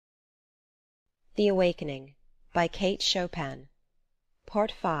The Awakening, by Kate Chopin. Part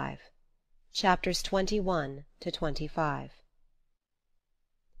 5. Chapters 21 to 25.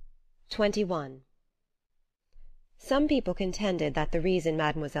 21. Some people contended that the reason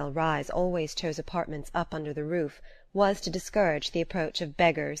Mademoiselle Reisz always chose apartments up under the roof was to discourage the approach of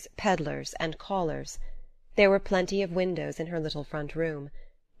beggars, pedlars, and callers. There were plenty of windows in her little front room.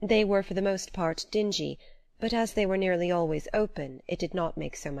 They were for the most part dingy, but as they were nearly always open it did not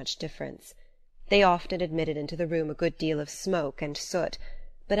make so much difference. They often admitted into the room a good deal of smoke and soot,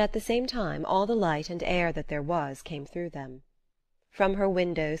 but at the same time all the light and air that there was came through them. From her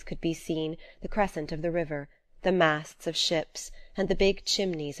windows could be seen the crescent of the river, the masts of ships, and the big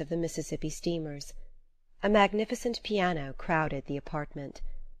chimneys of the Mississippi steamers. A magnificent piano crowded the apartment.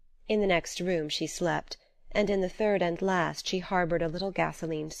 In the next room she slept, and in the third and last she harboured a little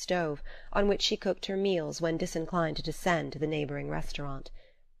gasoline stove, on which she cooked her meals when disinclined to descend to the neighbouring restaurant.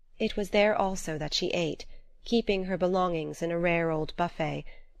 It was there also that she ate, keeping her belongings in a rare old buffet,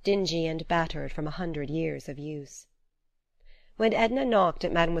 dingy and battered from 100 years of use. When Edna knocked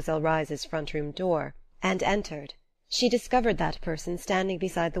at Mademoiselle Reisz's front-room door, and entered, she discovered that person standing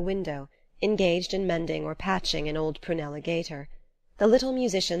beside the window, engaged in mending or patching an old prunella gaiter. The little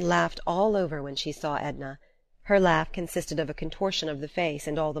musician laughed all over when she saw Edna. Her laugh consisted of a contortion of the face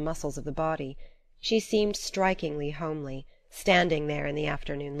and all the muscles of the body. She seemed strikingly homely, standing there in the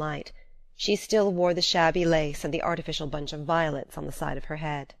afternoon light. She still wore the shabby lace and the artificial bunch of violets on the side of her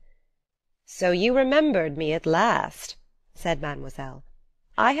head. "So you remembered me at last," said Mademoiselle.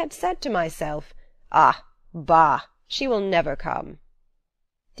 "I had said to myself, 'Ah, bah, she will never come.'"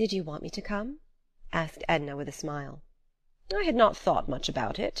 "Did you want me to come?" asked Edna with a smile. "I had not thought much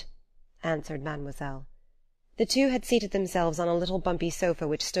about it," answered Mademoiselle. The two had seated themselves on a little bumpy sofa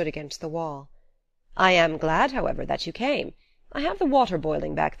which stood against the wall. "I am glad, however, that you came. I have the water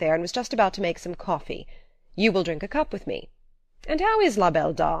boiling back there, and was just about to make some coffee. You will drink a cup with me. And how is la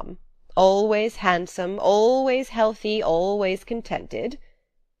belle dame? Always handsome, always healthy, always contented?"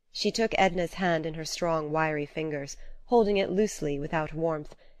 She took Edna's hand in her strong, wiry fingers, holding it loosely, without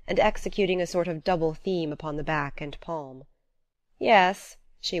warmth, and executing a sort of double theme upon the back and palm. "Yes,"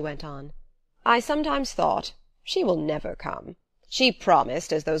 she went on, "I sometimes thought, she will never come. She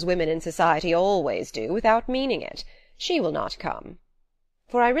promised, as those women in society always do, without meaning it. She will not come.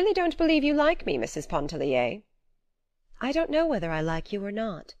 For I really don't believe you like me, Mrs. Pontellier." "I don't know whether I like you or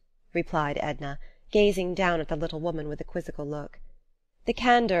not," replied Edna, gazing down at the little woman with a quizzical look. The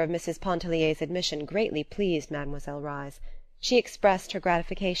candour of Mrs. Pontellier's admission greatly pleased Mademoiselle Reisz. She expressed her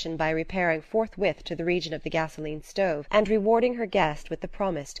gratification by repairing forthwith to the region of the gasoline stove, and rewarding her guest with the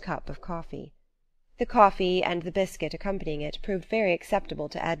promised cup of coffee. The coffee and the biscuit accompanying it proved very acceptable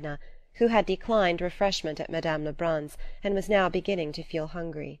to Edna, who had declined refreshment at Madame Lebrun's, and was now beginning to feel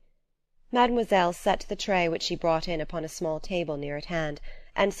hungry. Mademoiselle set the tray which she brought in upon a small table near at hand,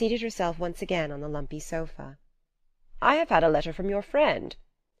 and seated herself once again on the lumpy sofa. "I have had a letter from your friend,"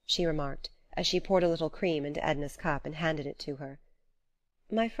 she remarked, as she poured a little cream into Edna's cup and handed it to her.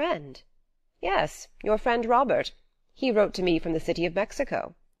 "My friend?" "Yes, your friend Robert. He wrote to me from the City of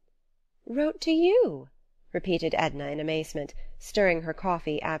Mexico." "Wrote to you?" repeated Edna in amazement, stirring her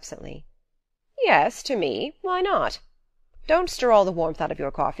coffee absently. "Yes, to me. Why not? Don't stir all the warmth out of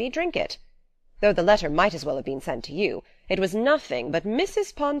your coffee. Drink it. Though the letter might as well have been sent to you. It was nothing but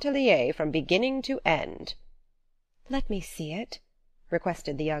Mrs. Pontellier from beginning to end." "Let me see it,"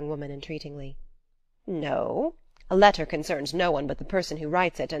 requested the young woman entreatingly. "No. A letter concerns no one but the person who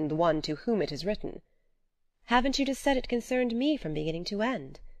writes it and the one to whom it is written." "Haven't you just said it concerned me from beginning to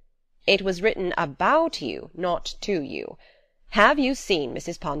end?" "It was written about you, not to you. Have you seen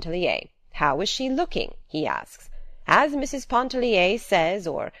Mrs. Pontellier? How is she looking? He asks. As Mrs. Pontellier says,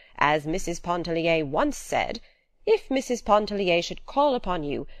 or as Mrs. Pontellier once said, if Mrs. Pontellier should call upon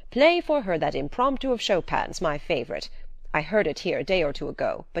you, play for her that impromptu of Chopin's, my favourite. I heard it here a day or two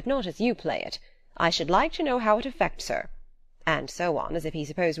ago, but not as you play it. I should like to know how it affects her. And so on, as if he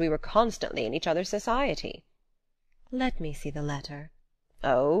supposed we were constantly in each other's society. "Let me see the letter."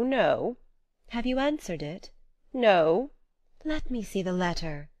 "Oh, no." "Have you answered it?" "No." "Let me see the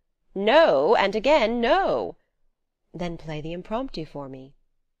letter." "No, and again no." "Then play the impromptu for me."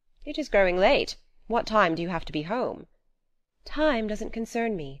 "It is growing late. What time do you have to be home?" "Time doesn't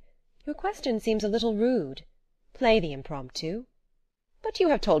concern me. Your question seems a little rude. Play the impromptu." "But you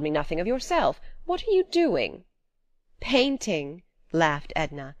have told me nothing of yourself. What are you doing?" "Painting," laughed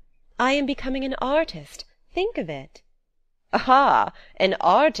Edna. "I am becoming an artist. Think of it." "Ah, an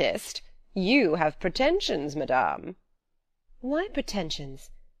artist! You have pretensions, madame." "Why pretensions?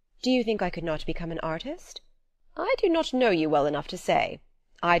 Do you think I could not become an artist?" "I do not know you well enough to say.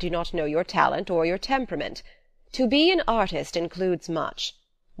 I do not know your talent or your temperament. To be an artist includes much.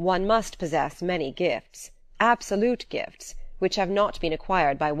 One must possess many gifts, absolute gifts, which have not been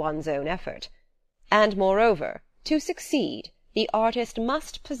acquired by one's own effort. And, moreover, to succeed, the artist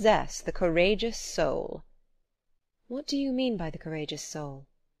must possess the courageous soul." "What do you mean by the courageous soul?"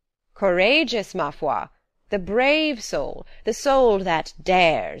 "Courageous, ma foi! The brave soul, the soul that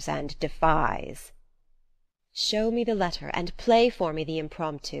dares and defies." "Show me the letter, and play for me the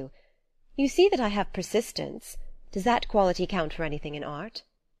impromptu. You see that I have persistence. Does that quality count for anything in art?"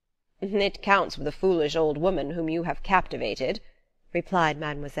 "It counts with a foolish old woman whom you have captivated," replied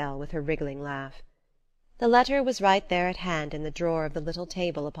Mademoiselle, with her wriggling laugh. The letter was right there at hand in the drawer of the little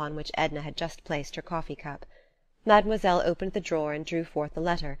table upon which Edna had just placed her coffee-cup. Mademoiselle opened the drawer and drew forth the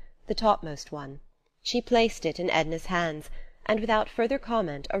letter, the topmost one. She placed it in Edna's hands, and without further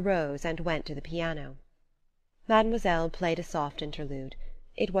comment arose and went to the piano. Mademoiselle played a soft interlude.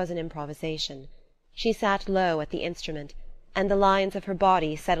 It was an improvisation. She sat low at the instrument, and the lines of her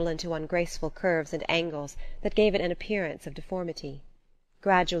body settled into ungraceful curves and angles that gave it an appearance of deformity.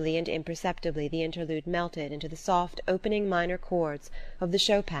 Gradually and imperceptibly the interlude melted into the soft opening minor chords of the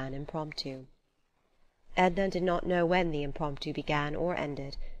Chopin impromptu. Edna did not know when the impromptu began or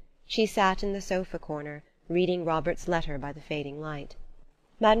ended. She sat in the sofa corner, reading Robert's letter by the fading light.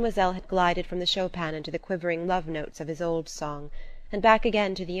 Mademoiselle had glided from the Chopin into the quivering love notes of his old song, and back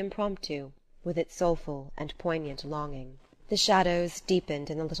again to the impromptu, with its soulful and poignant longing. The shadows deepened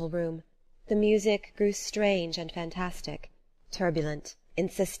in the little room. The music grew strange and fantastic, turbulent,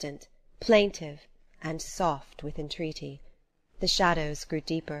 insistent, plaintive, and soft with entreaty. The shadows grew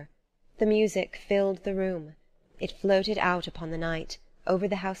deeper. The music filled the room. It floated out upon the night, over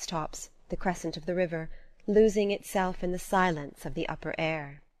the housetops, the crescent of the river, losing itself in the silence of the upper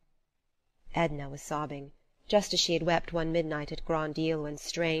air. Edna was sobbing, just as she had wept one midnight at Grand Isle when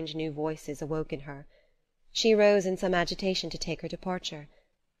strange new voices awoke in her. She rose in some agitation to take her departure.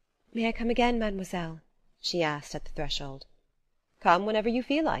 "May I come again, mademoiselle?" she asked at the threshold. "Come whenever you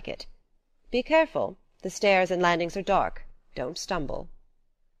feel like it. Be careful, the stairs and landings are dark. Don't stumble."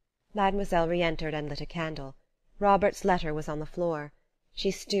 Mademoiselle re-entered and lit a candle. Robert's letter was on the floor.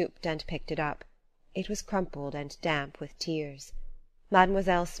 She stooped and picked it up. It was crumpled and damp with tears.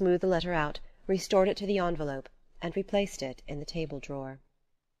 Mademoiselle smoothed the letter out, restored it to the envelope, and replaced it in the table drawer.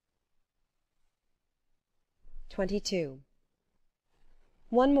 22.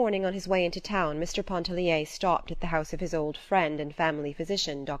 One morning on his way into town Mr. Pontellier stopped at the house of his old friend and family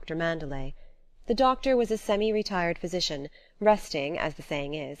physician, Dr. Mandelet. The doctor was a semi-retired physician, resting, as the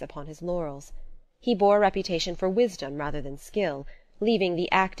saying is, upon his laurels. He bore a reputation for wisdom rather than skill, leaving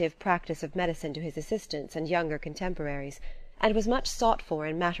the active practice of medicine to his assistants and younger contemporaries, and was much sought for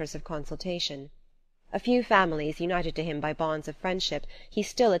in matters of consultation. A few families, united to him by bonds of friendship, he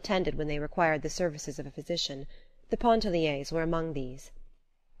still attended when they required the services of a physician. The Pontelliers were among these.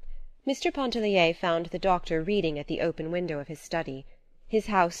 Mr. Pontellier found the doctor reading at the open window of his study. His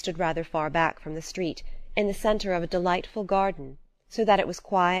house stood rather far back from the street, in the centre of a delightful garden, so that it was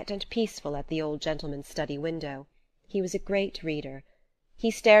quiet and peaceful at the old gentleman's study window. He was a great reader. He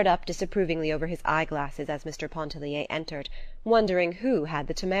stared up disapprovingly over his eye-glasses as Mr. Pontellier entered, wondering who had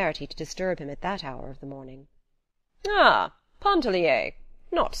the temerity to disturb him at that hour of the morning. "Ah, Pontellier!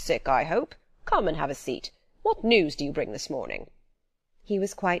 Not sick, I hope? Come and have a seat. What news do you bring this morning?" He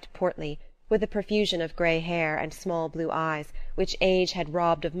was quite portly, with a profusion of grey hair and small blue eyes, which age had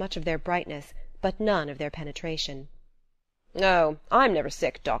robbed of much of their brightness, but none of their penetration. "Oh, I'm never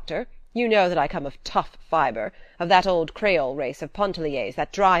sick, doctor. You know that I come of tough fibre, of that old Creole race of Pontelliers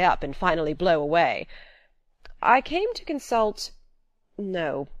that dry up and finally blow away. I came to consult—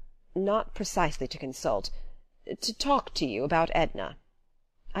 no, not precisely to consult, to talk to you about Edna.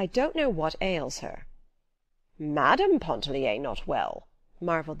 I don't know what ails her." "Madame Pontellier not well?"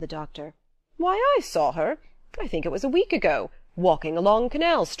 marvelled the doctor. "Why, I saw her, I think it was a week ago, walking along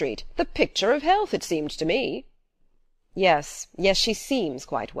Canal Street, the picture of health, it seemed to me." Yes, she seems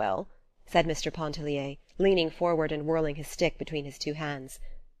quite well," said Mr. Pontellier, leaning forward and whirling his stick between his two hands.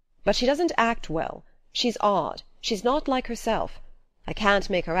 "But she doesn't act well. She's odd. She's not like herself. I can't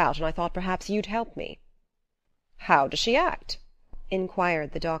make her out, and I thought perhaps you'd help me." "How does she act?"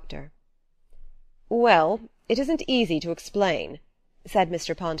 inquired the doctor. "Well, it isn't easy to explain," said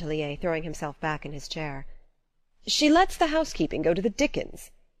Mr. Pontellier, throwing himself back in his chair. "She lets the housekeeping go to the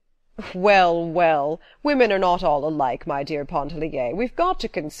dickens." "Well, well, women are not all alike, my dear Pontellier. We've got to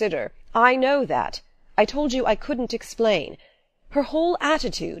consider—" "I know that. I told you I couldn't explain. Her whole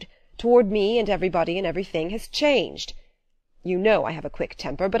attitude, toward me and everybody and everything, has changed. You know I have a quick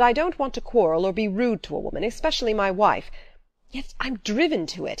temper, but I don't want to quarrel or be rude to a woman, especially my wife. Yet I'm driven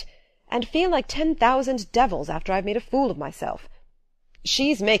to it, and feel like 10,000 devils after I've made a fool of myself.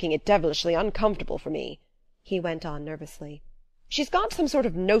 She's making it devilishly uncomfortable for me," he went on nervously. "She's got some sort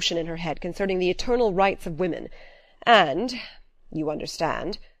of notion in her head concerning the eternal rights of women, and, you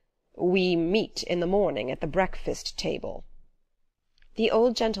understand, we meet in the morning at the breakfast table." The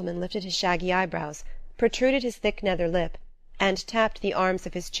old gentleman lifted his shaggy eyebrows, protruded his thick nether lip, and tapped the arms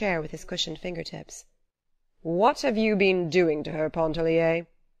of his chair with his cushioned fingertips. "What have you been doing to her, Pontellier?"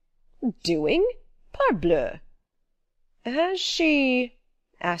 "Doing? Parbleu!" "Has she,"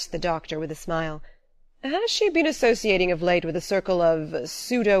 asked the doctor with a smile, "has she been associating of late with a circle of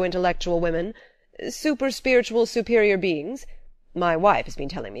pseudo-intellectual women, super-spiritual superior beings? My wife has been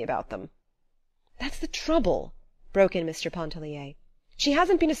telling me about them." "That's the trouble," broke in Mr. Pontellier. "She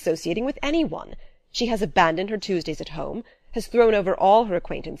hasn't been associating with anyone. She has abandoned her Tuesdays at home, has thrown over all her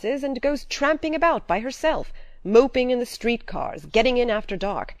acquaintances, and goes tramping about by herself, moping in the street-cars, getting in after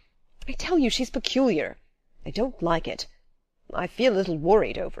dark. I tell you she's peculiar. I don't like it. I feel a little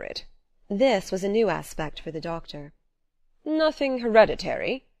worried over it." This was a new aspect for the doctor. "Nothing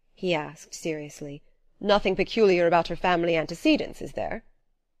hereditary?" he asked seriously. "Nothing peculiar about her family antecedents, is there?"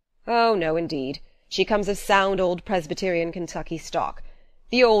 "Oh, no, indeed. She comes of sound old Presbyterian Kentucky stock.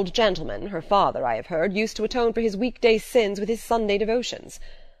 The old gentleman, her father, I have heard, used to atone for his week-day sins with his Sunday devotions.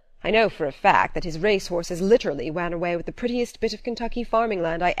 I know for a fact that his race-horses literally ran away with the prettiest bit of Kentucky farming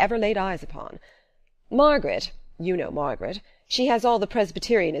land I ever laid eyes upon. Margaret, you know Margaret, she has all the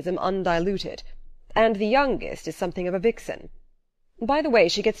Presbyterianism undiluted, and the youngest is something of a vixen. By the way,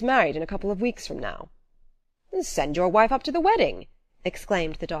 she gets married in a couple of weeks from now." "Send your wife up to the wedding,"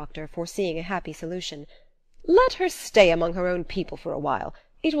 exclaimed the doctor, foreseeing a happy solution. "Let her stay among her own people for a while.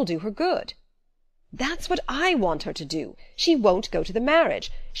 It will do her good." "That's what I want her to do. She won't go to the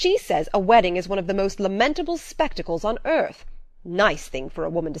marriage. She says a wedding is one of the most lamentable spectacles on earth. Nice thing for a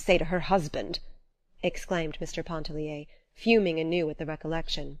woman to say to her husband!" exclaimed Mr. Pontellier, fuming anew at the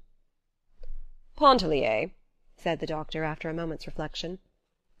recollection. "Pontellier," said the doctor after a moment's reflection,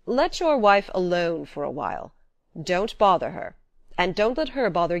 "let your wife alone for a while. Don't bother her, and don't let her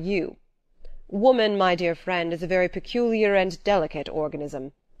bother you. Woman, my dear friend, is a very peculiar and delicate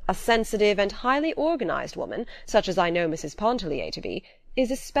organism. A sensitive and highly organized woman, such as I know Mrs. Pontellier to be,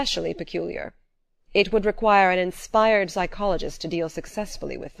 is especially peculiar. It would require an inspired psychologist to deal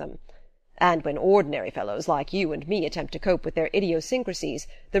successfully with them. And when ordinary fellows like you and me attempt to cope with their idiosyncrasies,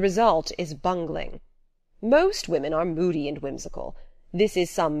 the result is bungling. Most women are moody and whimsical. This is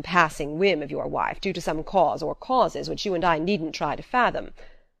some passing whim of your wife, due to some cause or causes which you and I needn't try to fathom.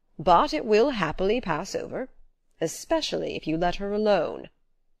 But it will happily pass over, especially if you let her alone.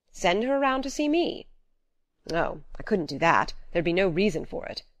 Send her around to see me." "Oh, I couldn't do that. There'd be no reason for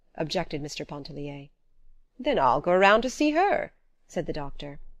it," objected Mr. Pontellier. "Then I'll go around to see her," said the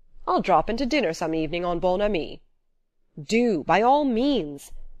doctor. "I'll drop in to dinner some evening en bon ami." "Do, by all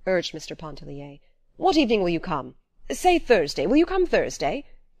means," urged Mr. Pontellier. "What evening will you come? Say Thursday. Will you come Thursday?"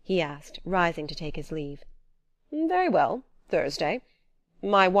 he asked, rising to take his leave. "Very well, Thursday.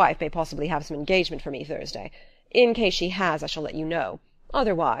 My wife may possibly have some engagement for me Thursday. In case she has, I shall let you know.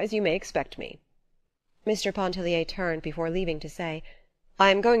 Otherwise, you may expect me." Mr. Pontellier turned before leaving to say, "I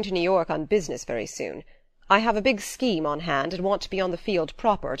am going to New York on business very soon. I have a big scheme on hand, and want to be on the field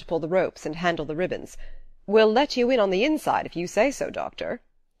proper to pull the ropes and handle the ribbons. Will let you in on the inside if you say so, doctor."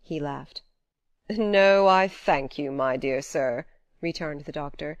 He laughed. "No, I thank you, my dear sir," returned the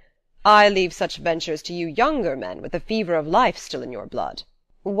doctor. "I leave such ventures to you younger men with the fever of life still in your blood.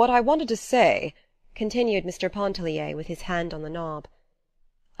 What I wanted to say," continued Mr. Pontellier with his hand on the knob,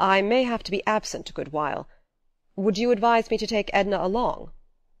 "I may have to be absent a good while. Would you advise me to take Edna along?"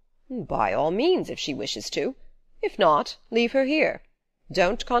 "By all means, if she wishes to. If not, leave her here.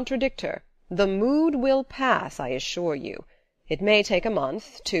 Don't contradict her. The mood will pass, I assure you. It may take a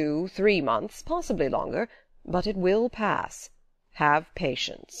month, 2, 3 months, possibly longer, but it will pass. Have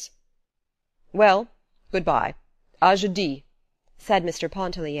patience." "Well, good-bye. À jeudi," said Mr.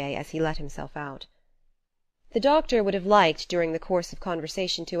 Pontellier as he let himself out. The doctor would have liked during the course of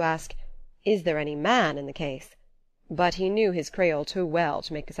conversation to ask, "Is there any man in the case?" But he knew his Creole too well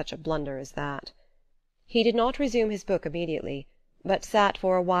to make such a blunder as that. He did not resume his book immediately, but sat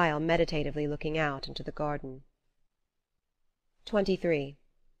for a while meditatively looking out into the garden. 23.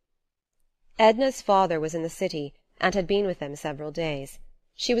 Edna's father was in the city, and had been with them several days.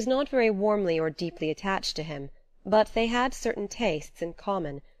 She was not very warmly or deeply attached to him, but they had certain tastes in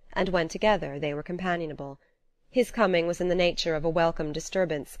common, and when together they were companionable. His coming was in the nature of a welcome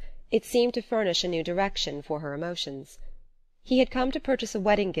disturbance. It seemed to furnish a new direction for her emotions. He had come to purchase a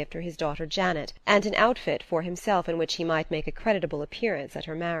wedding gift for his daughter Janet, and an outfit for himself in which he might make a creditable appearance at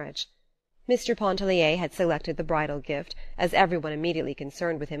her marriage. Mr. Pontellier had selected the bridal gift, as everyone immediately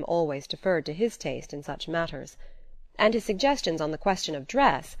concerned with him always deferred to his taste in such matters; and his suggestions on the question of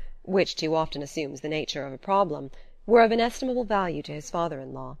dress, which too often assumes the nature of a problem, were of inestimable value to his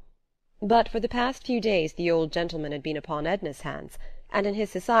father-in-law. But for the past few days the old gentleman had been upon Edna's hands, and in his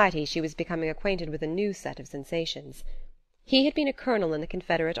society she was becoming acquainted with a new set of sensations. He had been a colonel in the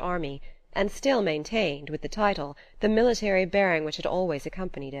Confederate army, and still maintained, with the title, the military bearing which had always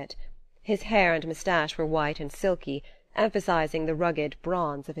accompanied it. His hair and moustache were white and silky, emphasizing the rugged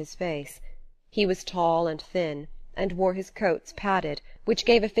bronze of his face. He was tall and thin, and wore his coats padded, which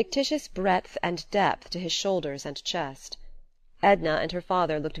gave a fictitious breadth and depth to his shoulders and chest. Edna and her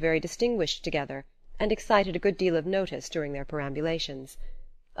father looked very distinguished together, and excited a good deal of notice during their perambulations.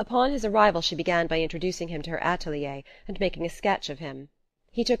 Upon his arrival she began by introducing him to her atelier and making a sketch of him.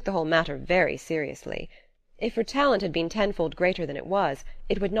 He took the whole matter very seriously. If her talent had been tenfold greater than it was,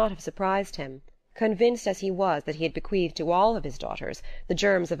 it would not have surprised him, convinced as he was that he had bequeathed to all of his daughters the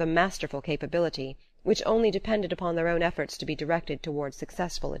germs of a masterful capability, which only depended upon their own efforts to be directed towards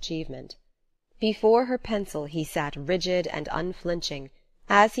successful achievement. Before her pencil he sat rigid and unflinching,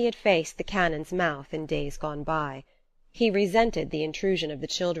 as he had faced the cannon's mouth in days gone by. He resented the intrusion of the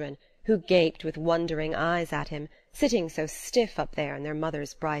children, who gaped with wondering eyes at him, sitting so stiff up there in their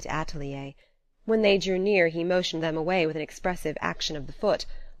mother's bright atelier. When they drew near he motioned them away with an expressive action of the foot,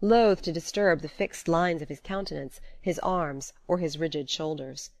 loath to disturb the fixed lines of his countenance, his arms, or his rigid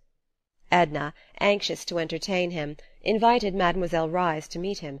shoulders. Edna, anxious to entertain him, invited Mademoiselle Reisz to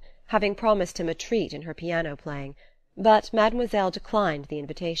meet him, having promised him a treat in her piano-playing, but Mademoiselle declined the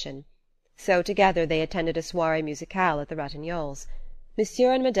invitation. So together they attended a soirée musicale at the Ratignolles.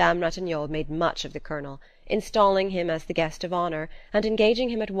 Monsieur and Madame Ratignolle made much of the Colonel, installing him as the guest of honour, and engaging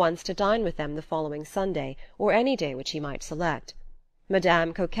him at once to dine with them the following Sunday, or any day which he might select.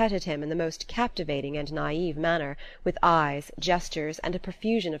 Madame coquetted him in the most captivating and naïve manner, with eyes, gestures, and a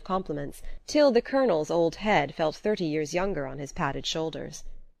profusion of compliments, till the Colonel's old head felt 30 years younger on his padded shoulders.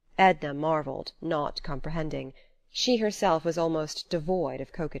 Edna marvelled, not comprehending. She herself was almost devoid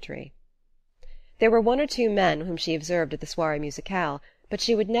of coquetry. There were one or two men whom she observed at the soirée musicale, but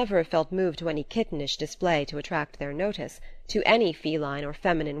she would never have felt moved to any kittenish display to attract their notice, to any feline or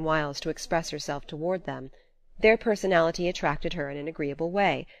feminine wiles to express herself toward them. Their personality attracted her in an agreeable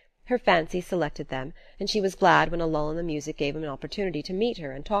way. Her fancy selected them, and she was glad when a lull in the music gave him an opportunity to meet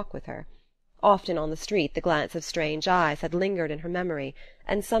her and talk with her. Often on the street the glance of strange eyes had lingered in her memory,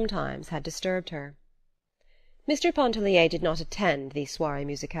 and sometimes had disturbed her. Mr. Pontellier did not attend these soirées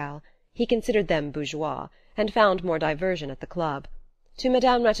musicales. He considered them bourgeois, and found more diversion at the club. To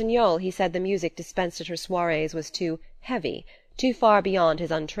Madame Ratignolle he said the music dispensed at her soirées was too heavy, too far beyond his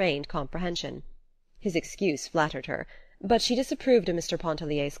untrained comprehension. His excuse flattered her, but she disapproved of Mr.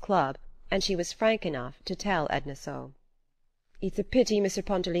 Pontellier's club, and she was frank enough to tell Edna so. "It's a pity Mr.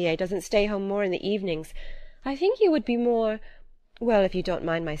 Pontellier doesn't stay home more in the evenings. I think he would be more—well, if you don't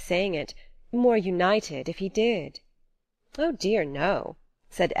mind my saying it—more united if he did." "Oh dear, no,"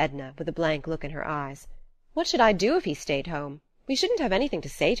 said Edna, with a blank look in her eyes. "What should I do if he stayed home? We shouldn't have anything to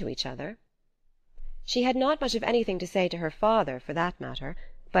say to each other." She had not much of anything to say to her father, for that matter,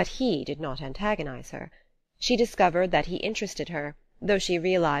 but he did not antagonize her. She discovered that he interested her, though she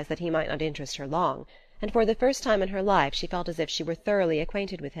realized that he might not interest her long, and for the first time in her life she felt as if she were thoroughly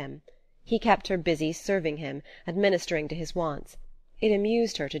acquainted with him. He kept her busy serving him, administering to his wants. It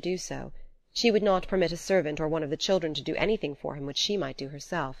amused her to do so. She would not permit a servant or one of the children to do anything for him which she might do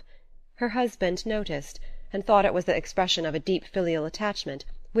herself. Her husband noticed, and thought it was the expression of a deep filial attachment,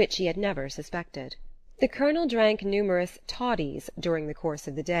 which he had never suspected. The Colonel drank numerous toddies during the course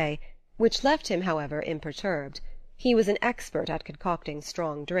of the day, which left him, however, imperturbed. He was an expert at concocting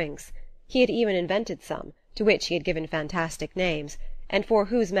strong drinks. He had even invented some, to which he had given fantastic names, and for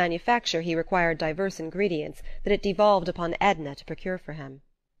whose manufacture he required diverse ingredients that it devolved upon Edna to procure for him.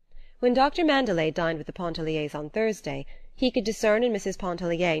 When Dr. Mandelet dined with the Pontelliers on Thursday, he could discern in Mrs.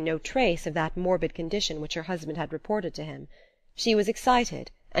 Pontellier no trace of that morbid condition which her husband had reported to him. She was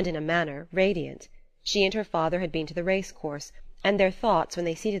excited, and in a manner radiant. She and her father had been to the race-course, and their thoughts when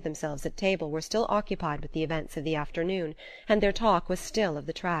they seated themselves at table were still occupied with the events of the afternoon, and their talk was still of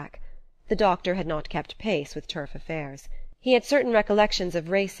the track. The doctor had not kept pace with turf affairs. He had certain recollections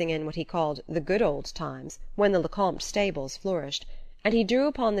of racing in what he called the good old times, when the Lecomte stables flourished, and he drew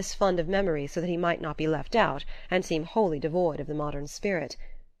upon this fund of memory so that he might not be left out and seem wholly devoid of the modern spirit.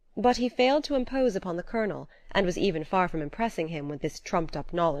 But he failed to impose upon the Colonel, and was even far from impressing him with this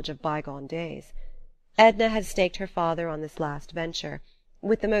trumped-up knowledge of bygone days. Edna had staked her father on this last venture,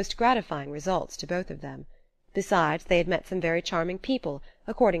 with the most gratifying results to both of them. Besides, they had met some very charming people,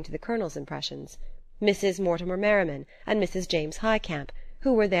 according to the Colonel's impressions. Mrs. Mortimer Merriman and Mrs. James Highcamp,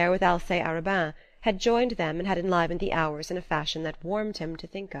 who were there with Alcée Arobin, had joined them and had enlivened the hours in a fashion that warmed him to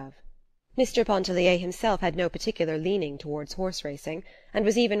think of. Mr. Pontellier himself had no particular leaning towards horse-racing, and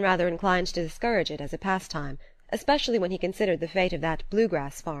was even rather inclined to discourage it as a pastime, especially when he considered the fate of that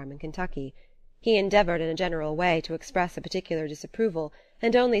Bluegrass farm in Kentucky. He endeavoured in a general way to express a particular disapproval,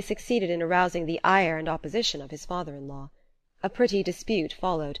 and only succeeded in arousing the ire and opposition of his father-in-law. A pretty dispute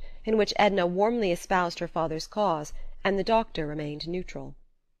followed, in which Edna warmly espoused her father's cause, and the doctor remained neutral.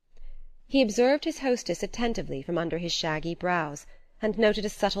 He observed his hostess attentively from under his shaggy brows, and noted a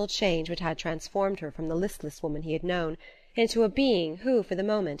subtle change which had transformed her from the listless woman he had known into a being who, for the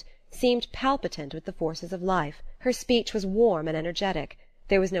moment, seemed palpitant with the forces of life. Her speech was warm and energetic.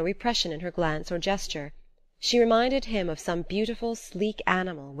 There was no repression in her glance or gesture. She reminded him of some beautiful, sleek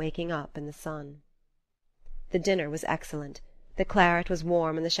animal waking up in the sun. The dinner was excellent. The claret was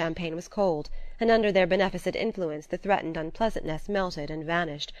warm and the champagne was cold, and under their beneficent influence the threatened unpleasantness melted and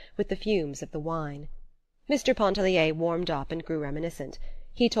vanished with the fumes of the wine. Mr. Pontellier warmed up and grew reminiscent.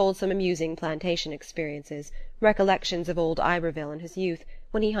 He told some amusing plantation experiences, recollections of old Iberville in his youth,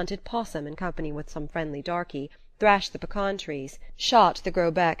 when he hunted possum in company with some friendly darky, thrashed the pecan trees, shot the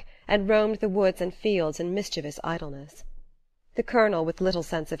gros bec, and roamed the woods and fields in mischievous idleness. The Colonel, with little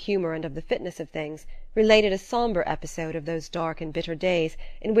sense of humour and of the fitness of things, related a sombre episode of those dark and bitter days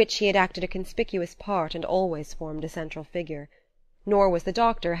in which he had acted a conspicuous part and always formed a central figure. Nor was the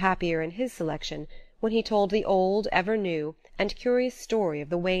doctor happier in his selection when he told the old, ever new, and curious story of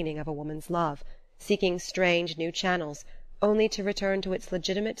the waning of a woman's love, seeking strange new channels, only to return to its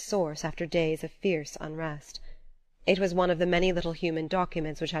legitimate source after days of fierce unrest. It was one of the many little human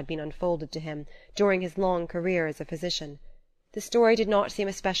documents which had been unfolded to him during his long career as a physician. The story did not seem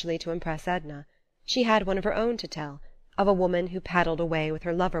especially to impress Edna. She had one of her own to tell, of a woman who paddled away with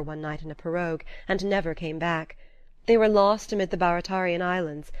her lover one night in a pirogue, and never came back. They were lost amid the Baratarian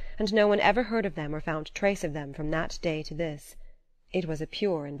Islands, and no one ever heard of them or found trace of them from that day to this. It was a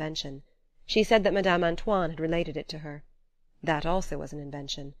pure invention. She said that Madame Antoine had related it to her. That also was an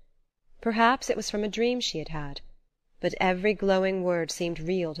invention. Perhaps it was from a dream she had had. But every glowing word seemed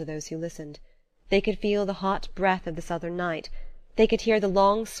real to those who listened. They could feel the hot breath of the southern night. They could hear the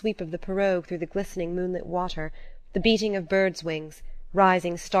long sweep of the pirogue through the glistening moonlit water, the beating of birds' wings,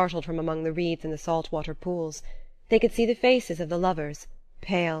 rising startled from among the reeds in the salt-water pools. They could see the faces of the lovers,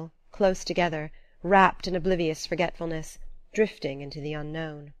 pale, close together, wrapped in oblivious forgetfulness, drifting into the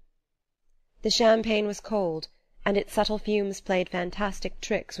unknown. The champagne was cold, and its subtle fumes played fantastic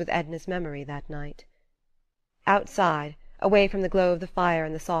tricks with Edna's memory that night. Outside, away from the glow of the fire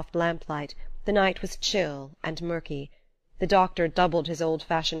and the soft lamplight, the night was chill and murky. The doctor doubled his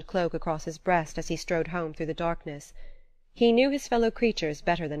old-fashioned cloak across his breast as he strode home through the darkness. He knew his fellow-creatures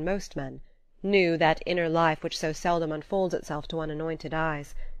better than most men, knew that inner life which so seldom unfolds itself to unanointed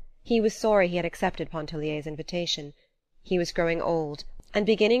eyes. He was sorry he had accepted Pontellier's invitation. He was growing old, and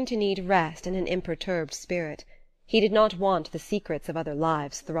beginning to need rest and an imperturbed spirit. He did not want the secrets of other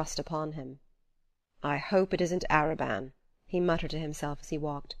lives thrust upon him. "I hope it isn't Arobin," he muttered to himself as he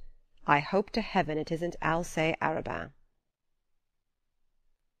walked. "I hope to heaven it isn't Alcée Arobin."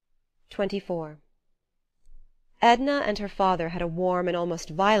 24. Edna and her father had a warm and almost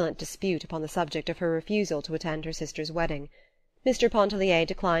violent dispute upon the subject of her refusal to attend her sister's wedding. Mr. Pontellier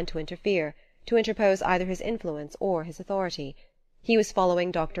declined to interfere, to interpose either his influence or his authority. He was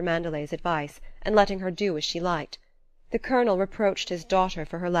following Dr. Mandelet's advice, and letting her do as she liked. The Colonel reproached his daughter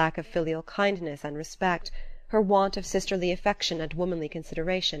for her lack of filial kindness and respect, her want of sisterly affection and womanly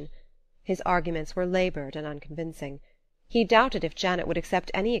consideration. His arguments were laboured and unconvincing. He doubted if Janet would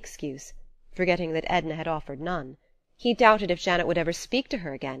accept any excuse, forgetting that Edna had offered none. He doubted if Janet would ever speak to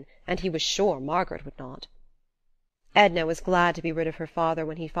her again, and he was sure Margaret would not. Edna was glad to be rid of her father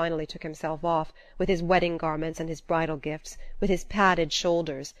when he finally took himself off, with his wedding garments and his bridal gifts, with his padded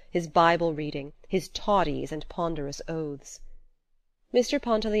shoulders, his Bible reading, his toddies and ponderous oaths. Mr.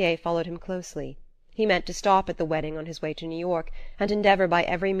 Pontellier followed him closely. He meant to stop at the wedding on his way to New York, and endeavour by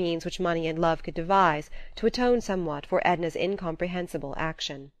every means which money and love could devise to atone somewhat for Edna's incomprehensible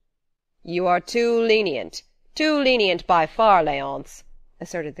action. "You are too lenient by far, Léonce,"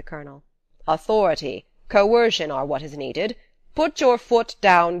 asserted the Colonel. "Authority, coercion are what is needed. Put your foot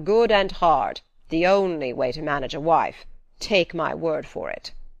down good and hard. The only way to manage a wife. Take my word for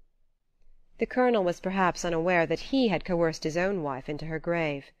it." The Colonel was perhaps unaware that he had coerced his own wife into her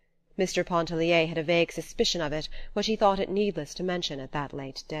grave. Mr. Pontellier had a vague suspicion of it, which he thought it needless to mention at that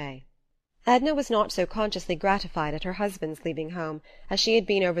late day. Edna was not so consciously gratified at her husband's leaving home as she had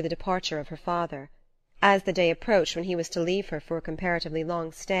been over the departure of her father. As the day approached when he was to leave her for a comparatively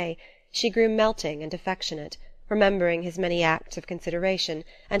long stay, she grew melting and affectionate, remembering his many acts of consideration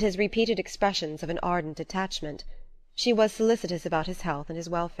and his repeated expressions of an ardent attachment. She was solicitous about his health and his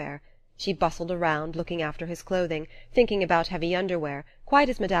welfare. She bustled around, looking after his clothing, thinking about heavy underwear, quite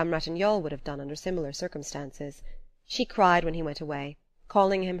as Madame Ratignolle would have done under similar circumstances. She cried when he went away,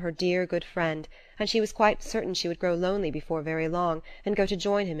 calling him her dear good friend, and she was quite certain she would grow lonely before very long and go to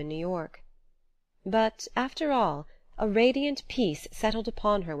join him in New York. But, after all, a radiant peace settled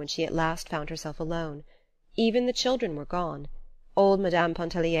upon her when she at last found herself alone. Even the children were gone. Old Madame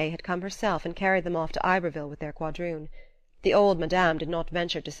Pontellier had come herself and carried them off to Iberville with their quadroon. The old Madame did not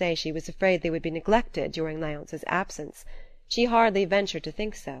venture to say she was afraid they would be neglected during Léonce's absence. She hardly ventured to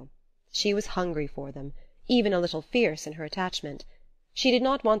think so. She was hungry for them, even a little fierce in her attachment. She did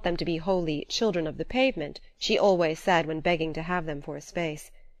not want them to be wholly children of the pavement, she always said when begging to have them for a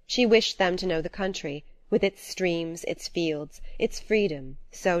space. She wished them to know the country, with its streams, its fields, its freedom,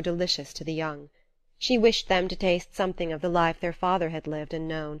 so delicious to the young. She wished them to taste something of the life their father had lived and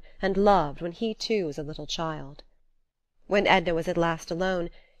known and loved when he too was a little child. When Edna was at last alone,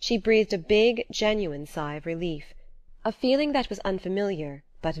 she breathed a big, genuine sigh of relief. A feeling that was unfamiliar,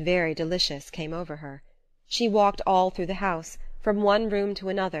 but very delicious, came over her. She walked all through the house, from one room to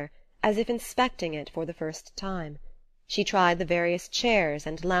another, as if inspecting it for the first time. She tried the various chairs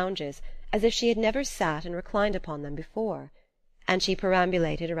and lounges, as if she had never sat and reclined upon them before. And she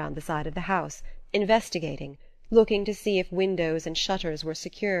perambulated around the side of the house, investigating, looking to see if windows and shutters were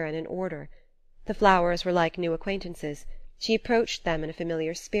secure and in order. The flowers were like new acquaintances. She approached them in a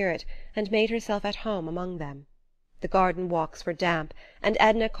familiar spirit, and made herself at home among them. The garden walks were damp, and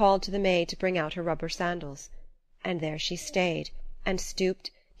Edna called to the maid to bring out her rubber sandals. And there she stayed, and stooped,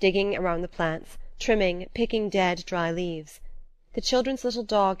 digging around the plants, trimming, picking dead, dry leaves. The children's little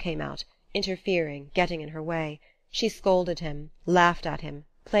dog came out, interfering, getting in her way. She scolded him, laughed at him,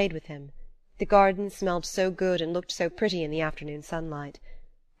 played with him. The garden smelled so good and looked so pretty in the afternoon sunlight.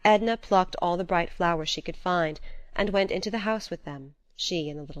 Edna plucked all the bright flowers she could find, and went into the house with them, she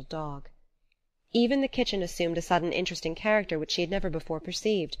and the little dog. Even the kitchen assumed a sudden interesting character which she had never before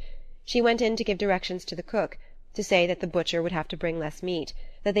perceived. She went in to give directions to the cook, to say that the butcher would have to bring less meat,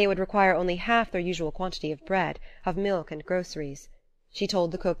 that they would require only half their usual quantity of bread, of milk and groceries. She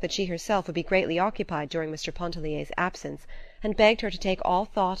told the cook that she herself would be greatly occupied during Mr. Pontellier's absence, and begged her to take all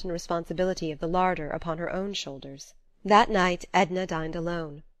thought and responsibility of the larder upon her own shoulders. That night Edna dined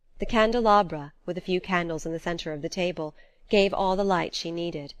alone. The candelabra, with a few candles in the centre of the table, gave all the light she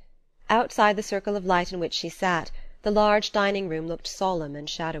needed. Outside the circle of light in which she sat, the large dining-room looked solemn and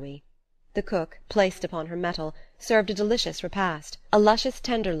shadowy. The cook, placed upon her mettle, served a delicious repast, a luscious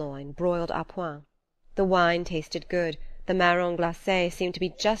tenderloin broiled à point. The wine tasted good, the marron glacé seemed to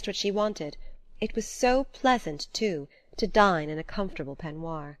be just what she wanted. It was so pleasant, too, to dine in a comfortable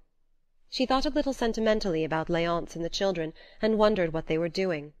peignoir. She thought a little sentimentally about Léonce and the children, and wondered what they were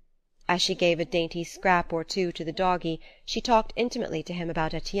doing. As she gave a dainty scrap or two to the doggie, she talked intimately to him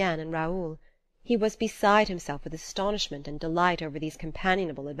about Etienne and Raoul. He was beside himself with astonishment and delight over these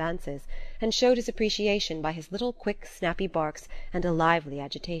companionable advances, and showed his appreciation by his little quick snappy barks and a lively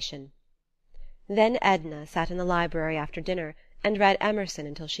agitation. Then Edna sat in the library after dinner and read Emerson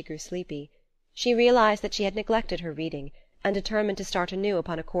until she grew sleepy. She realized that she had neglected her reading, and determined to start anew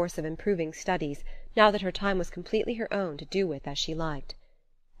upon a course of improving studies, now that her time was completely her own to do with as she liked.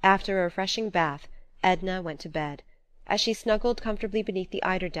 After a refreshing bath, Edna went to bed. As she snuggled comfortably beneath the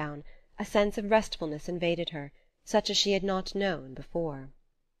eiderdown, a sense of restfulness invaded her, such as she had not known before.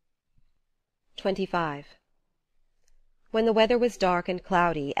 25. When the weather was dark and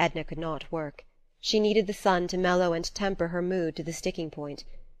cloudy, Edna could not work. She needed the sun to mellow and temper her mood to the sticking point.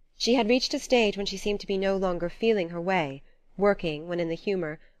 She had reached a stage when she seemed to be no longer feeling her way, working, when in the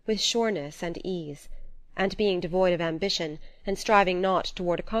humour, with sureness and ease. And being devoid of ambition, and striving not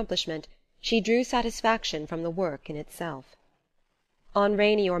toward accomplishment, she drew satisfaction from the work in itself. On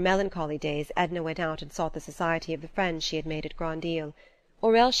rainy or melancholy days Edna went out and sought the society of the friends she had made at Grand Isle,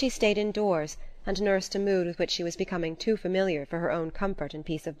 or else she stayed indoors and nursed a mood with which she was becoming too familiar for her own comfort and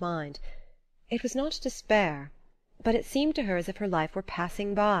peace of mind. It was not despair, but it seemed to her as if her life were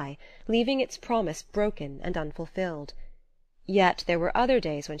passing by, leaving its promise broken and unfulfilled. Yet there were other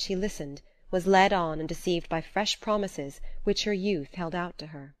days when she listened, was led on and deceived by fresh promises which her youth held out to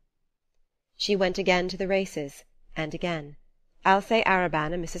her. She went again to the races, and again. Alcée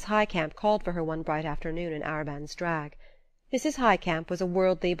Arobin and Mrs. Highcamp called for her one bright afternoon in Arobin's drag. Mrs. Highcamp was a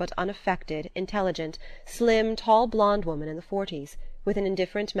worldly but unaffected, intelligent, slim, tall blonde woman in the 40s, with an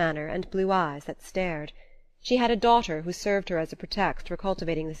indifferent manner and blue eyes that stared. She had a daughter who served her as a pretext for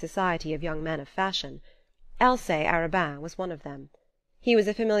cultivating the society of young men of fashion. Alcée Arobin was one of them. He was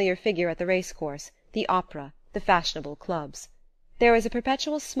a familiar figure at the race-course, the opera, the fashionable clubs. There was a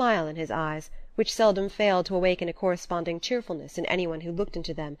perpetual smile in his eyes, which seldom failed to awaken a corresponding cheerfulness in anyone who looked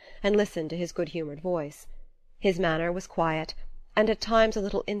into them and listened to his good-humoured voice. His manner was quiet, and at times a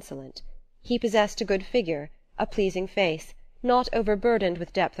little insolent. He possessed a good figure, a pleasing face, not overburdened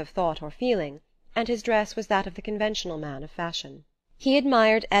with depth of thought or feeling, and his dress was that of the conventional man of fashion. He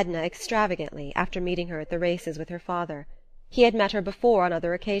admired Edna extravagantly after meeting her at the races with her father. He had met her before on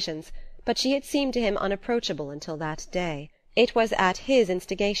other occasions, but she had seemed to him unapproachable until that day. It was at his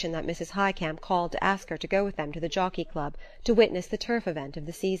instigation that Mrs. Highcamp called to ask her to go with them to the Jockey Club to witness the turf event of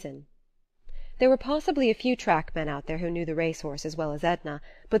the season. There were possibly a few trackmen out there who knew the racehorse as well as Edna,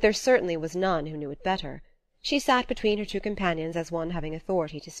 but there certainly was none who knew it better. She sat between her two companions as one having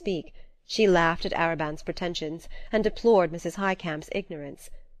authority to speak. She laughed at Arobin's pretensions and deplored Mrs. Highcamp's ignorance.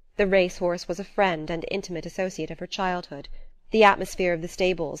 The racehorse was a friend and intimate associate of her childhood. The atmosphere of the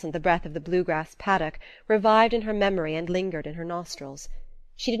stables and the breath of the blue-grass paddock revived in her memory and lingered in her nostrils.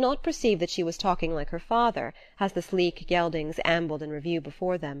 She did not perceive that she was talking like her father as the sleek geldings ambled in review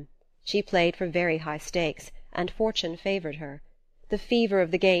before them. She played for very high stakes, and fortune favoured her. The fever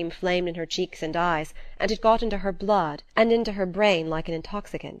of the game flamed in her cheeks and eyes, and it got into her blood and into her brain like an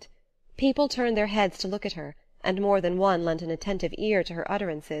intoxicant. People turned their heads to look at her, and more than one lent an attentive ear to her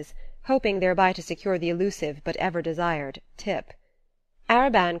utterances, hoping thereby to secure the elusive but ever-desired tip.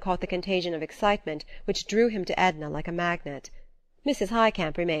 Arobin caught the contagion of excitement which drew him to Edna like a magnet. Mrs.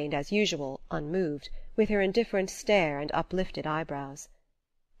 Highcamp remained, as usual, unmoved, with her indifferent stare and uplifted eyebrows.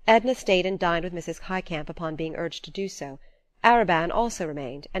 Edna stayed and dined with Mrs. Highcamp upon being urged to do so. Arobin also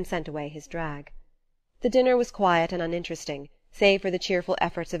remained, and sent away his drag. The dinner was quiet and uninteresting, save for the cheerful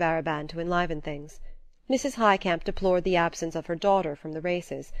efforts of Arobin to enliven things. Mrs. Highcamp deplored the absence of her daughter from the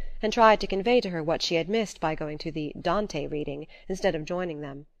races, and tried to convey to her what she had missed by going to the Dante reading instead of joining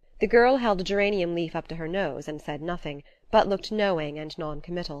them. The girl held a geranium leaf up to her nose and said nothing, but looked knowing and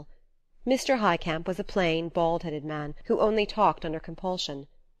non-committal. Mr. Highcamp was a plain, bald-headed man, who only talked under compulsion.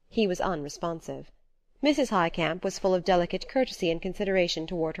 He was unresponsive. Mrs. Highcamp was full of delicate courtesy and consideration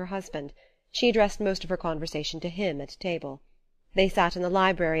toward her husband. She addressed most of her conversation to him at table. They sat in the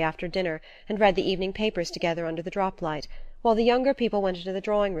library after dinner and read the evening papers together under the drop-light, while the younger people went into the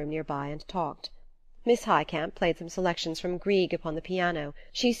drawing-room near by and talked. Miss Highcamp played some selections from Grieg upon the piano.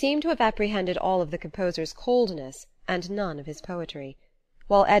 She seemed to have apprehended all of the composer's coldness and none of his poetry.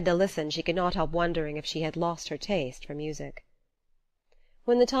 While Edna listened she could not help wondering if she had lost her taste for music.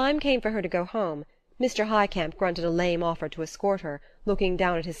 When the time came for her to go home, Mr. Highcamp grunted a lame offer to escort her, looking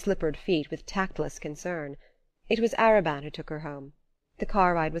down at his slippered feet with tactless concern. It was Arobin who took her home. The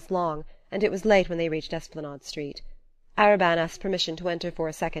car ride was long, and it was late when they reached Esplanade Street. Arobin asked permission to enter for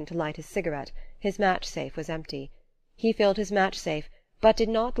a second to light his cigarette. His match-safe was empty. He filled his match-safe, but did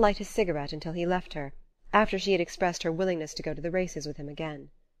not light his cigarette until he left her, after she had expressed her willingness to go to the races with him again.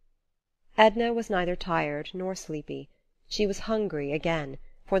 Edna was neither tired nor sleepy. She was hungry again,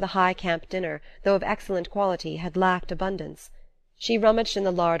 for the Highcamp dinner, though of excellent quality, had lacked abundance. She rummaged in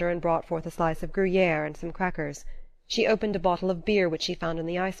the larder and brought forth a slice of Gruyère and some crackers. She opened a bottle of beer which she found in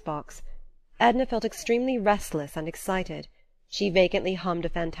the ice-box. Edna felt extremely restless and excited. She vacantly hummed a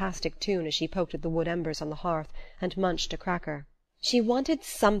fantastic tune as she poked at the wood embers on the hearth and munched a cracker. She wanted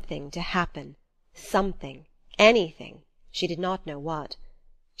something to happen. Something. Anything. She did not know what.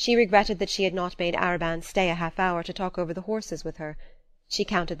 She regretted that she had not made Arobin stay a half-hour to talk over the horses with her. She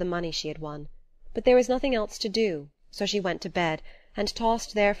counted the money she had won. But there was nothing else to do, so she went to bed, and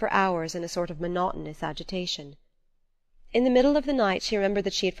tossed there for hours in a sort of monotonous agitation. In the middle of the night she remembered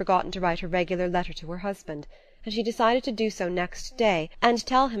that she had forgotten to write her regular letter to her husband, and she decided to do so next day, and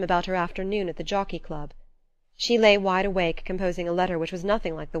tell him about her afternoon at the Jockey Club. She lay wide awake, composing a letter which was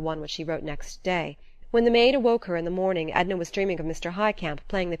nothing like the one which she wrote next day. When the maid awoke her in the morning, Edna was dreaming of Mr. Highcamp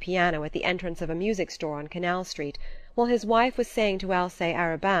playing the piano at the entrance of a music store on Canal Street, while his wife was saying to Alcée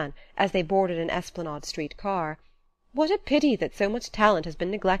Arobin, as they boarded an Esplanade Street car, "What a pity that so much talent has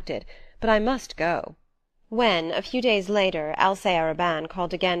been neglected! But I must go." When, a few days later, Alcée Arobin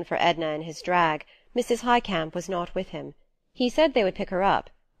called again for Edna in his drag, Mrs. Highcamp was not with him. He said they would pick her up,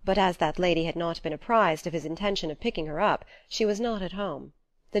 but as that lady had not been apprised of his intention of picking her up, she was not at home.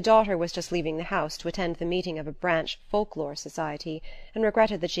 The daughter was just leaving the house to attend the meeting of a branch folklore society, and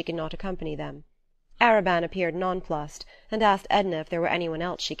regretted that she could not accompany them. Arobin appeared nonplussed, and asked Edna if there were anyone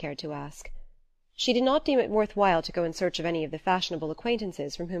else she cared to ask. She did not deem it worth while to go in search of any of the fashionable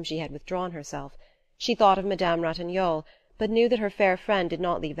acquaintances from whom she had withdrawn herself. She thought of Madame Ratignolle, but knew that her fair friend did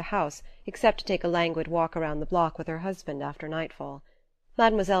not leave the house except to take a languid walk around the block with her husband after nightfall.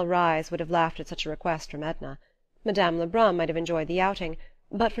 Mademoiselle Reisz would have laughed at such a request from Edna. Madame Lebrun might have enjoyed the outing,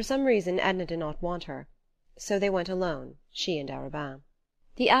 but for some reason Edna did not want her. So they went alone, she and Arobin.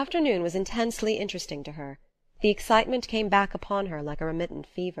 The afternoon was intensely interesting to her. The excitement came back upon her like a remittent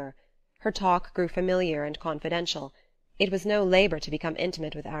fever. Her talk grew familiar and confidential. It was no labour to become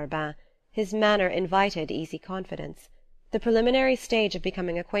intimate with Arobin. His manner invited easy confidence. The preliminary stage of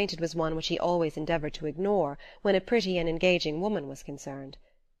becoming acquainted was one which he always endeavoured to ignore when a pretty and engaging woman was concerned.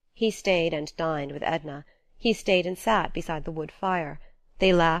 He stayed and dined with Edna. He stayed and sat beside the wood fire.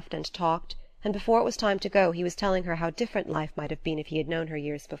 They laughed and talked, and before it was time to go he was telling her how different life might have been if he had known her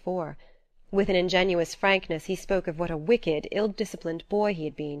years before. With an ingenuous frankness he spoke of what a wicked, ill-disciplined boy he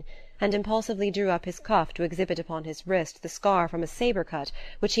had been, and impulsively drew up his cuff to exhibit upon his wrist the scar from a sabre-cut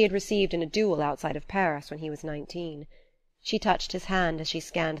which he had received in a duel outside of Paris when he was 19. She touched his hand as she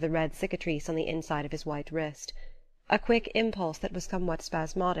scanned the red cicatrice on the inside of his white wrist. A quick impulse that was somewhat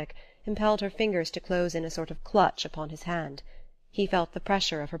spasmodic impelled her fingers to close in a sort of clutch upon his hand. He felt the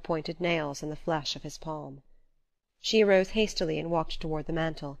pressure of her pointed nails in the flesh of his palm. She arose hastily and walked toward the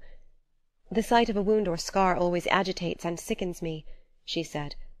mantel. "The sight of a wound or scar always agitates and sickens me," she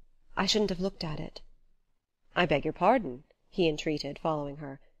said. "I shouldn't have looked at it." "I beg your pardon," he entreated, following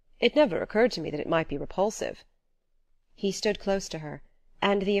her. "It never occurred to me that it might be repulsive." He stood close to her,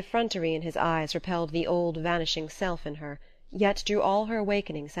 and the effrontery in his eyes repelled the old vanishing self in her, yet drew all her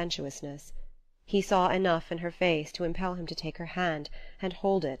awakening sensuousness. He saw enough in her face to impel him to take her hand and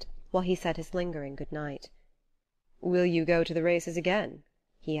hold it while he said his lingering good night. "Will you go to the races again?"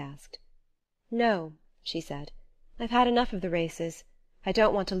 he asked. "No," she said. "I've had enough of the races. I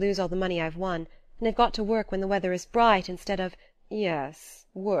don't want to lose all the money I've won, and I've got to work when the weather is bright instead of—" "Yes,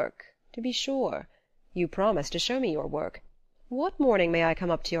 work, to be sure. You promised to show me your work. What morning may I come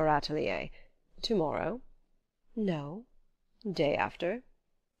up to your atelier? To-morrow?" "No." "Day after?"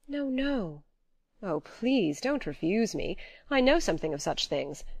 "No, no." "Oh, please, don't refuse me. I know something of such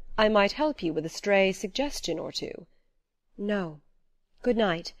things. I might help you with a stray suggestion or two." "No. Good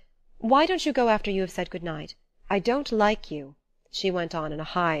night. Why don't you go after you have said good night? I don't like you," she went on in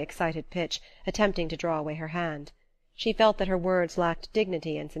a high, excited pitch, attempting to draw away her hand. She felt that her words lacked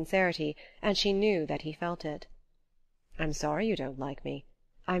dignity and sincerity, and she knew that he felt it. "I'm sorry you don't like me.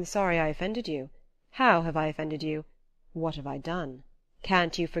 I'm sorry I offended you. How have I offended you? What have I done?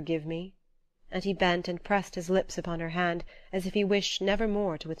 Can't you forgive me?" And he bent and pressed his lips upon her hand as if he wished never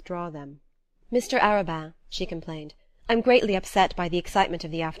more to withdraw them. "Mr. Arobin," she complained, "I'm greatly upset by the excitement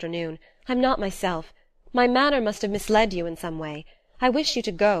of the afternoon. I'm not myself. My manner must have misled you in some way. I wish you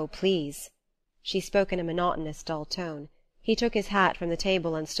to go, please." She spoke in a monotonous, dull tone. He took his hat from the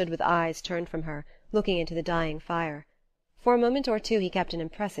table and stood with eyes turned from her, looking into the dying fire. For a moment or two he kept an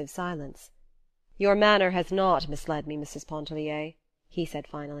impressive silence. "Your manner has not misled me, Mrs. Pontellier," he said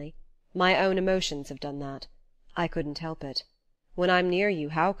finally. "My own emotions have done that. I couldn't help it. When I'm near you,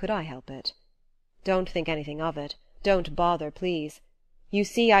 how could I help it? Don't think anything of it. Don't bother, please. You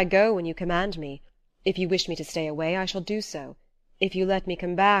see, I go when you command me. If you wish me to stay away, I shall do so. If you let me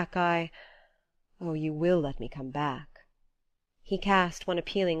come back, Oh, you will let me come back." He cast one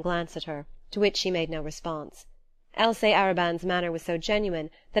appealing glance at her, to which she made no response. Elsa Arobin's manner was so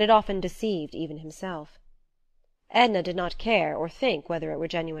genuine that it often deceived even himself. Edna did not care or think whether it were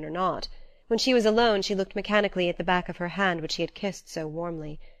genuine or not. When she was alone she looked mechanically at the back of her hand which he had kissed so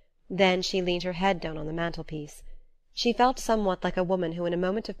warmly. Then she leaned her head down on the mantelpiece. She felt somewhat like a woman who in a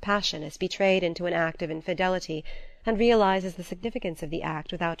moment of passion is betrayed into an act of infidelity and realizes the significance of the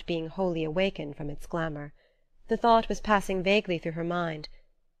act without being wholly awakened from its glamour. The thought was passing vaguely through her mind.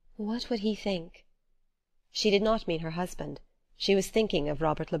 What would he think? She did not mean her husband. She was thinking of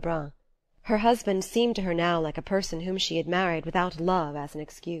Robert Lebrun. Her husband seemed to her now like a person whom she had married without love as an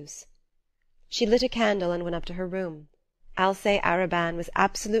excuse. She lit a candle and went up to her room. Alcée Arobin was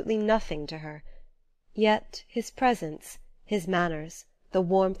absolutely nothing to her. Yet his presence, his manners, the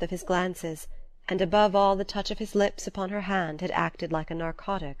warmth of his glances, and above all the touch of his lips upon her hand had acted like a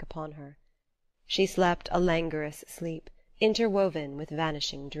narcotic upon her. She slept a languorous sleep, interwoven with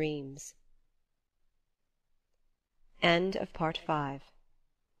vanishing dreams. End of Part 5.